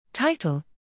Title: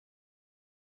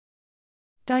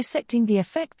 Dissecting the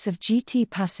effects of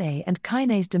GTPase and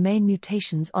kinase domain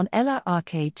mutations on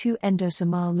LRRK2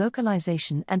 endosomal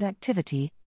localization and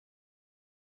activity.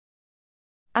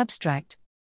 Abstract: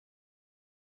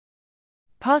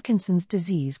 Parkinson's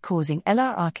disease causing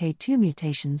LRRK2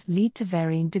 mutations lead to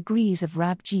varying degrees of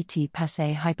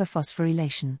Rab-GTPase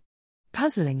hyperphosphorylation.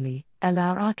 Puzzlingly,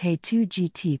 LRRK2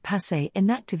 GTPase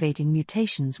inactivating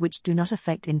mutations which do not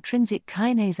affect intrinsic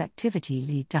kinase activity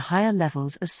lead to higher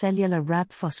levels of cellular Rab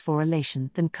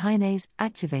phosphorylation than kinase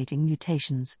activating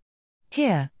mutations.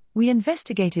 Here, we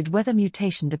investigated whether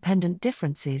mutation-dependent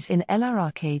differences in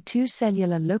LRRK2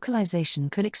 cellular localization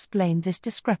could explain this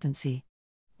discrepancy.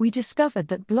 We discovered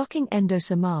that blocking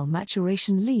endosomal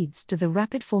maturation leads to the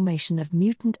rapid formation of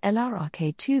mutant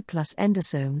LRRK2 plus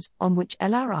endosomes on which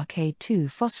LRRK2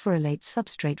 phosphorylates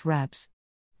substrate Rabs.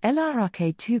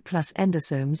 LRRK2 plus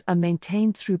endosomes are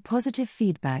maintained through positive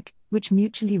feedback, which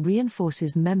mutually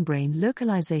reinforces membrane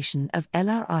localization of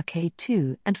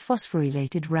LRRK2 and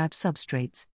phosphorylated Rab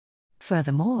substrates.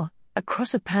 Furthermore,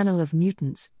 across a panel of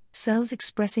mutants, cells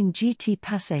expressing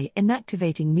GTPase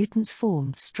inactivating mutants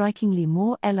formed strikingly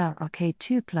more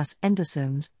LRRK2 plus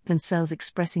endosomes than cells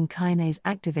expressing kinase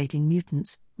activating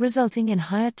mutants, resulting in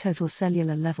higher total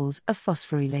cellular levels of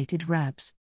phosphorylated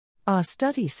Rabs. Our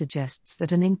study suggests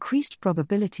that an increased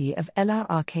probability of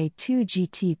LRRK2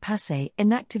 GTPase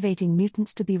inactivating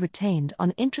mutants to be retained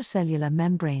on intracellular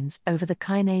membranes over the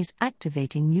kinase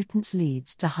activating mutants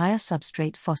leads to higher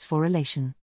substrate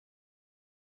phosphorylation.